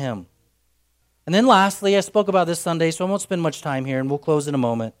it from him. And then lastly, I spoke about this Sunday, so I won't spend much time here, and we'll close in a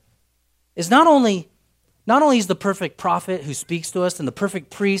moment, is not only is the perfect prophet who speaks to us and the perfect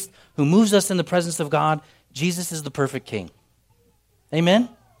priest who moves us in the presence of God, Jesus is the perfect king. Amen?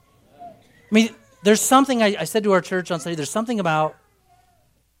 I mean, there's something, I said to our church on Sunday, there's something about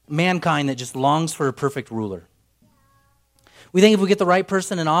mankind that just longs for a perfect ruler. We think if we get the right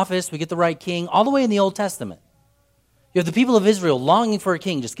person in office, we get the right king, all the way in the Old Testament. You have the people of Israel longing for a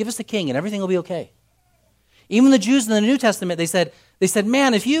king. Just give us a king and everything will be okay. Even the Jews in the New Testament, they said,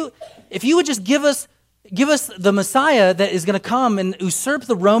 man, if you would just give us the Messiah that is going to come and usurp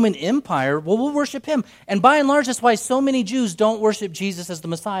the Roman Empire, well, we'll worship him. And by and large, that's why so many Jews don't worship Jesus as the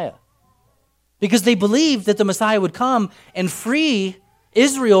Messiah. Because they believed that the Messiah would come and free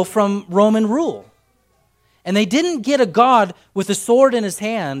Israel from Roman rule. And they didn't get a God with a sword in his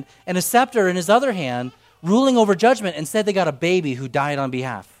hand and a scepter in his other hand, ruling over judgment. Instead, they got a baby who died on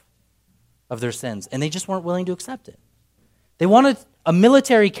behalf of their sins. And they just weren't willing to accept it. They wanted a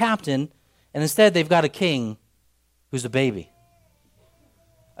military captain, and instead they've got a king who's a baby.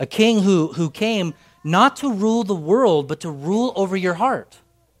 A king who came not to rule the world, but to rule over your heart.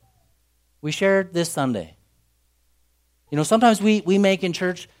 We shared this Sunday. You know, sometimes we make in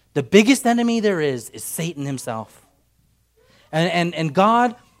church, the biggest enemy there is Satan himself. And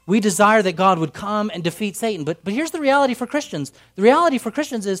God, we desire that God would come and defeat Satan. But here's the reality for Christians. The reality for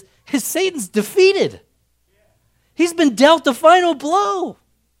Christians is Satan's defeated. He's been dealt the final blow.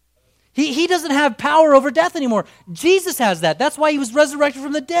 He doesn't have power over death anymore. Jesus has that. That's why he was resurrected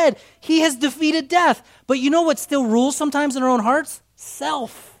from the dead. He has defeated death. But you know what still rules sometimes in our own hearts?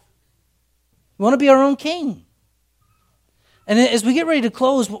 Self. We want to be our own king. And as we get ready to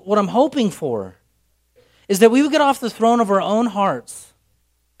close, what I'm hoping for is that we would get off the throne of our own hearts,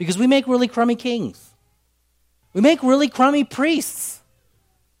 because we make really crummy kings. We make really crummy priests.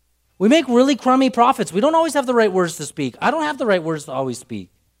 We make really crummy prophets. We don't always have the right words to speak. I don't have the right words to always speak.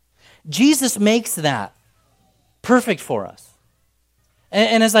 Jesus makes that perfect for us.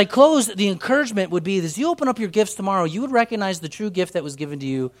 And as I close, the encouragement would be, as you open up your gifts tomorrow, you would recognize the true gift that was given to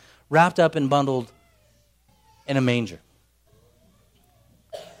you, wrapped up and bundled in a manger.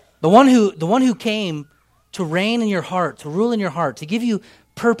 The one who came to reign in your heart, to rule in your heart, to give you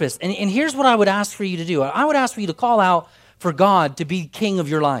purpose. And here's what I would ask for you to do. I would ask for you to call out for God to be king of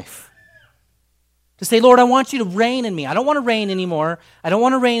your life. To say, Lord, I want you to reign in me. I don't want to reign anymore. I don't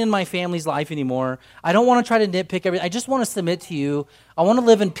want to reign in my family's life anymore. I don't want to try to nitpick everything. I just want to submit to you. I want to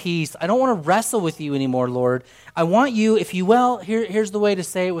live in peace. I don't want to wrestle with you anymore, Lord. I want you, if you will, here's the way to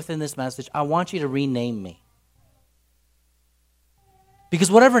say it within this message. I want you to rename me. Because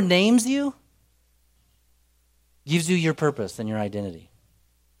whatever names you gives you your purpose and your identity.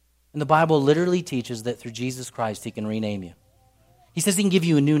 And the Bible literally teaches that through Jesus Christ, he can rename you. He says he can give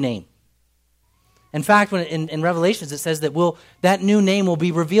you a new name. In fact, when in Revelations, it says that that new name will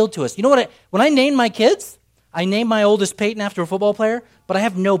be revealed to us. You know what? When I named my kids, I named my oldest Peyton after a football player, but I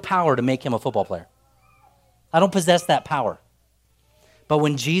have no power to make him a football player. I don't possess that power. But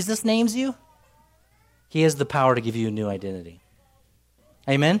when Jesus names you, he has the power to give you a new identity.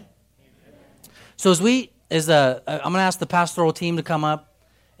 Amen? So I'm going to ask the pastoral team to come up,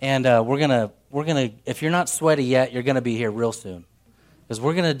 and we're gonna. If you're not sweaty yet, you're gonna be here real soon, because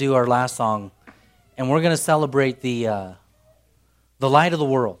we're gonna do our last song. And we're going to celebrate the light of the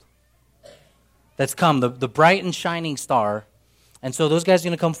world that's come, the bright and shining star. And so those guys are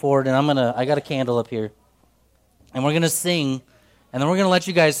going to come forward, and I got a candle up here. And we're going to sing, and then we're going to let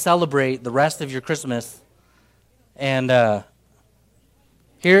you guys celebrate the rest of your Christmas. And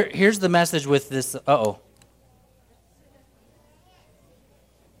here's the message with this.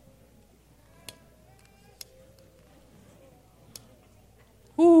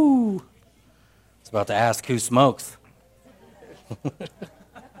 Woo! About to ask who smokes.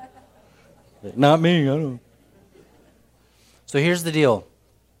 Not me, I don't. So here's the deal.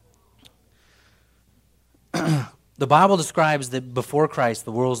 The Bible describes that before Christ,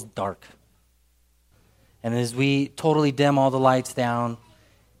 the world's dark. And as we totally dim all the lights down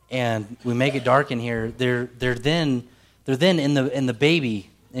and we make it dark in here, they're then in the baby,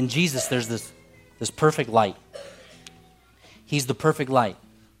 in Jesus, there's this perfect light. He's the perfect light.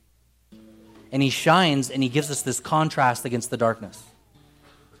 And he shines, and he gives us this contrast against the darkness.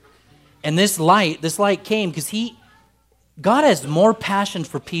 And this light came because God has more passion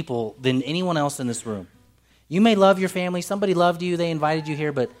for people than anyone else in this room. You may love your family. Somebody loved you. They invited you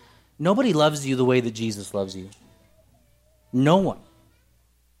here, but nobody loves you the way that Jesus loves you. No one.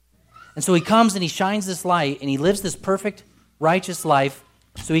 And so he comes and he shines this light, and he lives this perfect, righteous life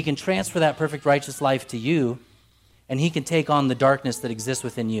so he can transfer that perfect, righteous life to you, and he can take on the darkness that exists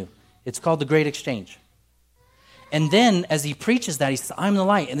within you. It's called the Great Exchange. And then as he preaches that, he says, I'm the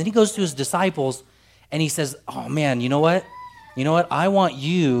light. And then he goes to his disciples and he says, oh man, you know what? I want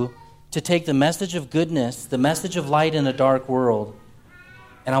you to take the message of goodness, the message of light in a dark world,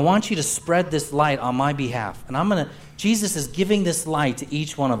 and I want you to spread this light on my behalf. And Jesus is giving this light to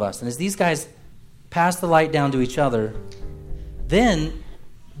each one of us. And as these guys pass the light down to each other, then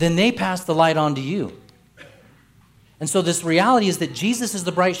they pass the light on to you. And so this reality is that Jesus is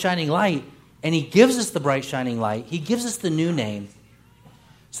the bright shining light, and he gives us the bright shining light. He gives us the new name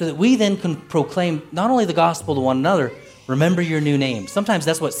so that we then can proclaim not only the gospel to one another, remember your new name. Sometimes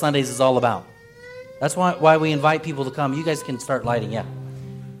that's what Sundays is all about. That's why we invite people to come. You guys can start lighting, yeah.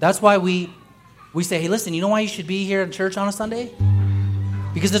 That's why we say, hey, listen, you know why you should be here at church on a Sunday?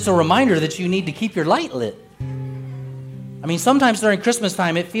 Because it's a reminder that you need to keep your light lit. I mean, sometimes during Christmas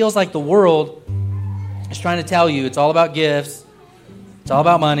time, it feels like the world is trying to tell you it's all about gifts, it's all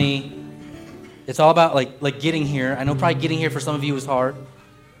about money, it's all about like getting here. I know probably getting here for some of you is hard.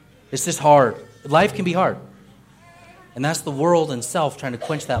 It's just hard. Life can be hard. And that's the world and self trying to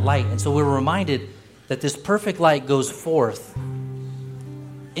quench that light. And so we're reminded that this perfect light goes forth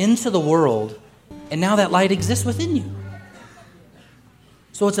into the world, and now that light exists within you.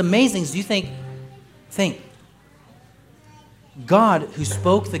 So it's amazing. So you think, God, who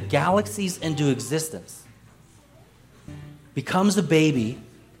spoke the galaxies into existence, becomes a baby,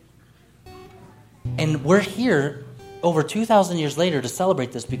 and we're here over 2,000 years later to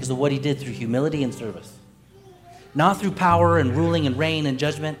celebrate this because of what he did through humility and service. Not through power and ruling and reign and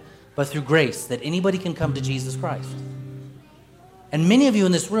judgment, but through grace, that anybody can come to Jesus Christ. And many of you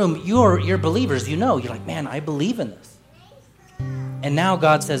in this room, you're believers. You're like, man, I believe in this. And now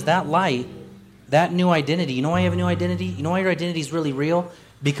God says that light, that new identity, you know why you have a new identity? You know why your identity is really real?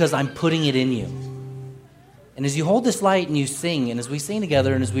 Because I'm putting it in you. And as you hold this light and you sing, and as we sing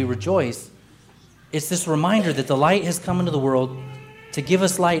together and as we rejoice, it's this reminder that the light has come into the world to give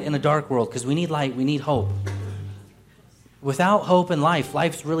us light in a dark world, because we need light, we need hope. Without hope in life,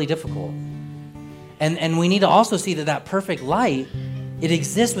 life's really difficult. And we need to also see that perfect light, it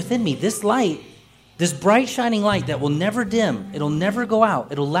exists within me. This light, this bright shining light that will never dim, it'll never go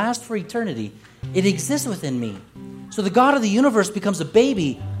out, it'll last for eternity, it exists within me. So the God of the universe becomes a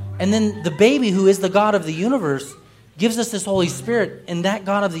baby, and then the baby who is the God of the universe gives us His Holy Spirit, and that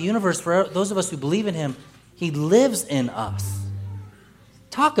God of the universe, for those of us who believe in Him, He lives in us.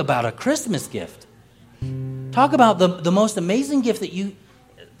 Talk about a Christmas gift. Talk about the most amazing gift that you,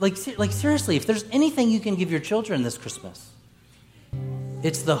 like seriously, if there's anything you can give your children this Christmas,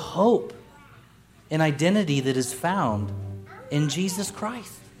 it's the hope and identity that is found in Jesus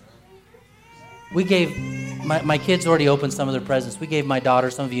Christ. We gave, my kids already opened some of their presents. We gave my daughter,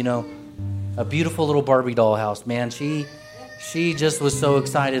 some of you know, a beautiful little Barbie doll house. Man, she just was so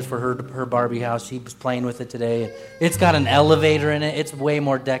excited for her Barbie house. She was playing with it today. It's got an elevator in it. It's way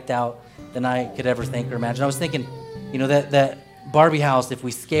more decked out than I could ever think or imagine. I was thinking, you know, that Barbie house, if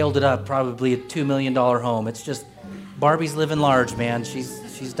we scaled it up, probably a $2 million home. It's just, Barbie's living large, man.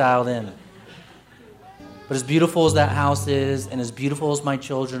 She's dialed in. But as beautiful as that house is, and as beautiful as my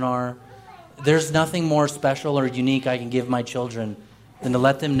children are, there's nothing more special or unique I can give my children than to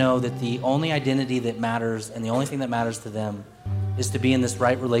let them know that the only identity that matters and the only thing that matters to them is to be in this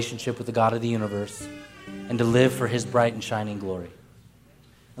right relationship with the God of the universe and to live for His bright and shining glory.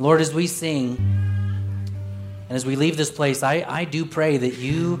 And Lord, as we sing and as we leave this place, I do pray that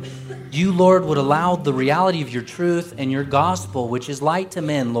you, Lord, would allow the reality of your truth and your gospel, which is light to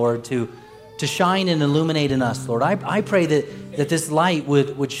men, Lord, to shine and illuminate in us, Lord. I pray that this light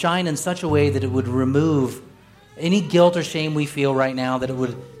would shine in such a way that it would remove any guilt or shame we feel right now, that it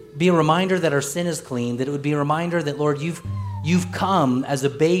would be a reminder that our sin is clean, that it would be a reminder that, Lord, you've come as a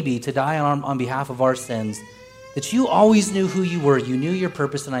baby to die on behalf of our sins, that you always knew who you were. You knew your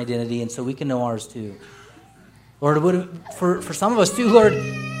purpose and identity, and so we can know ours too. Lord, for some of us too, Lord,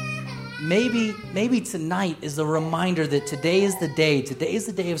 maybe tonight is a reminder that today is the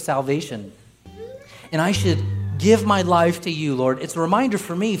day of salvation. And I should give my life to you, Lord. It's a reminder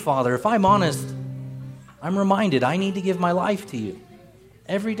for me, Father. If I'm honest, I'm reminded I need to give my life to you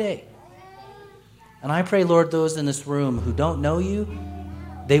every day. And I pray, Lord, those in this room who don't know you,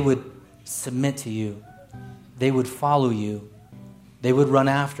 they would submit to you. They would follow you. They would run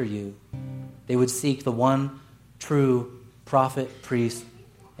after you. They would seek the one true prophet, priest,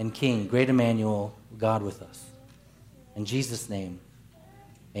 and king, great Emmanuel, God with us. In Jesus' name,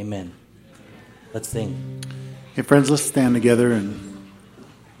 amen. Let's sing. Hey, friends, let's stand together and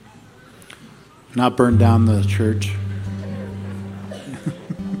not burn down the church.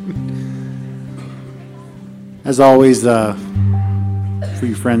 As always, for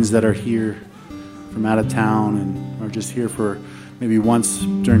you friends that are here from out of town and are just here for maybe once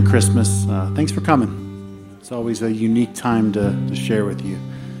during Christmas, thanks for coming. It's always a unique time to share with you.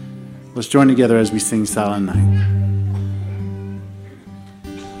 Let's join together as we sing Silent Night.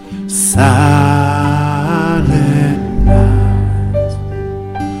 Silent night,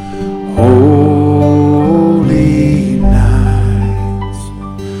 holy night,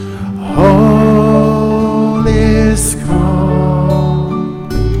 all is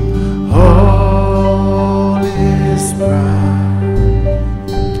calm, all is bright,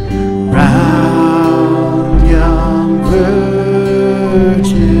 round young virgin,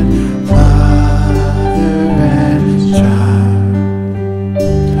 mother and child.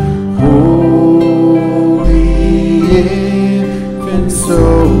 So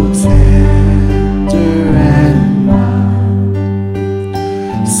tender and mild,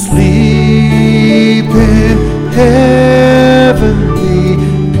 sleep in heavenly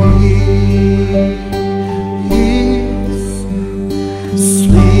peace,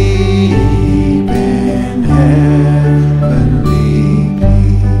 sleep in heavenly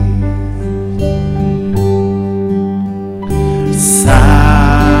peace. Silent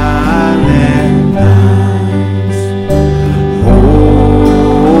night,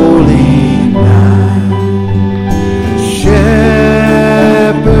 holy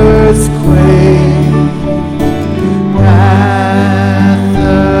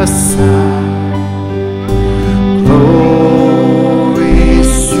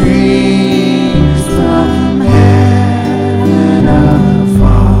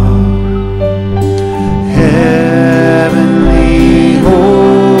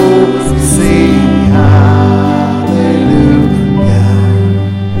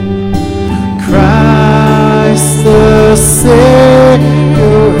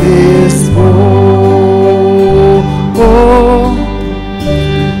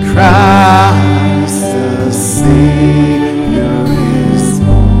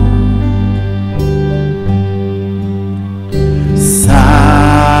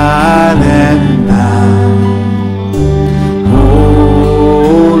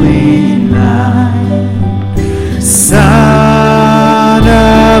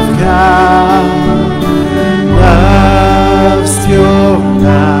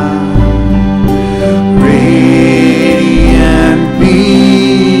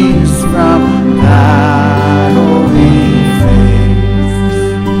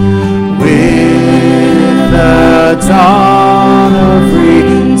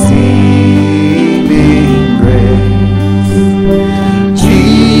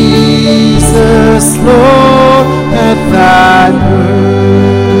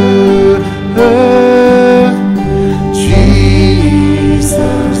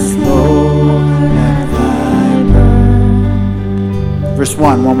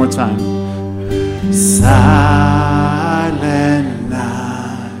one more time. Silent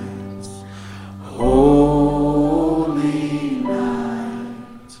night, holy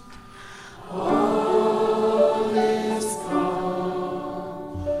night, all is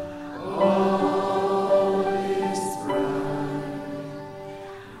calm, all is bright,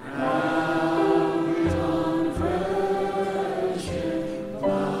 round conversion,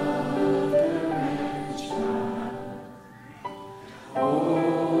 mother and child.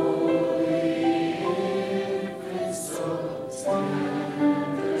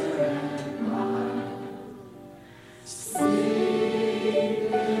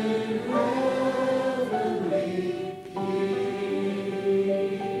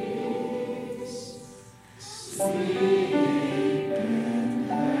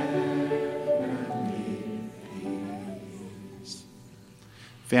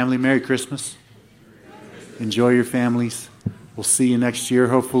 Family, Merry Christmas. Enjoy your families. We'll see you next year,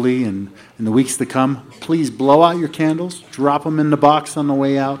 hopefully, and in the weeks to come. Please blow out your candles, drop them in the box on the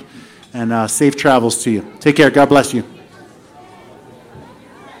way out, and safe travels to you. Take care. God bless you.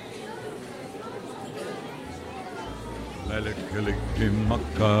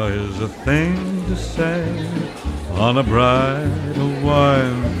 Melikilikimaka is a thing to say on a bright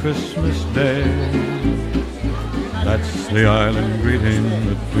Hawaiian Christmas day. That's the island greeting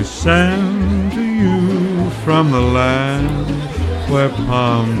that we send to you from the land where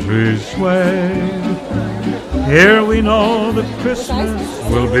palm trees sway. Here we know that Christmas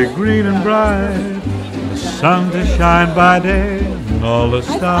will be green and bright, the sun to shine by day and all the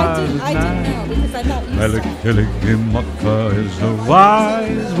stars at night. Melikilikimaka is a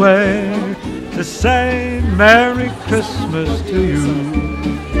wise way to say Merry Christmas to you.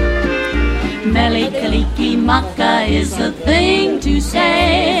 Melikilikimaka is the thing to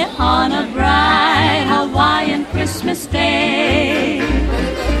say on a bright Hawaiian Christmas day.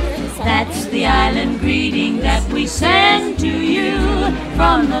 That's the island greeting that we send to you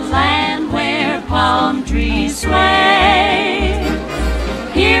from the land where palm trees sway.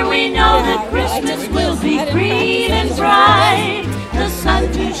 Here we know that Christmas will be green and bright, the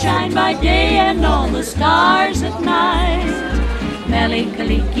sun to shine by day and all the stars at night.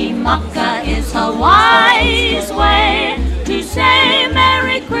 Melikilikimaka is a wise way to say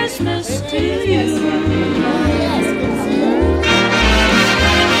Merry Christmas to you.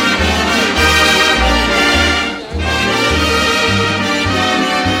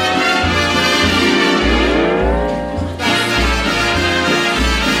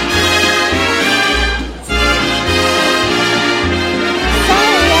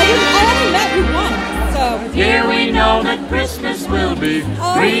 Here we know that Christmas will be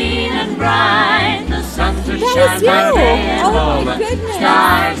green and bright, the sun to shine by day and all the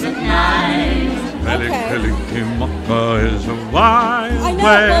stars at night. Melikilikimaka is a wise I know,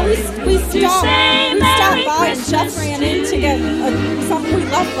 way. well, we stopped by and Jeff ran in to get something we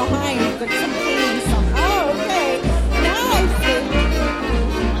left behind, but some cleaning stuff. Oh, okay. Now I see.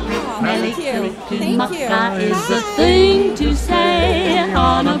 Oh, thank you. Melikilikimaka is the thing to say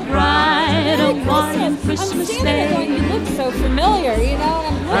on a bright Hawaiian Christmas I'm standing there going, day. you look so familiar, you know,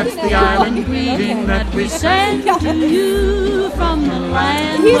 and I'm That's looking the at island you. greeting Okay. that we Send to you from the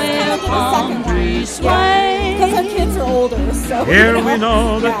land He's where kind of the palm second trees one. Yeah, because our sway. kids are older, so. Here we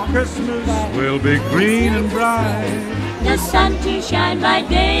know that Yeah. Christmas But- will be green and bright. The sun to shine by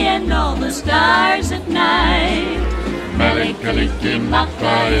day and all the stars at night.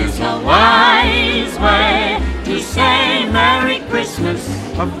 Melikilikimaka is a wise way to say Merry Christmas.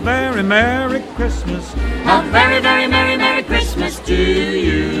 A very Merry Christmas. A very, very Merry, Merry Christmas to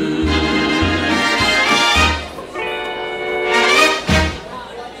you.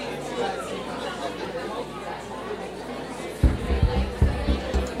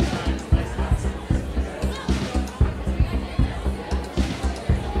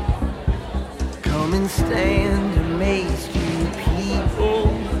 Come and stand amazed, you people.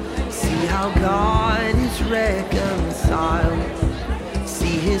 See how God is reconciled.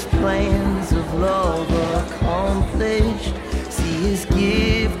 See his plans of love accomplished. See his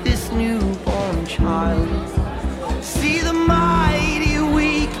gift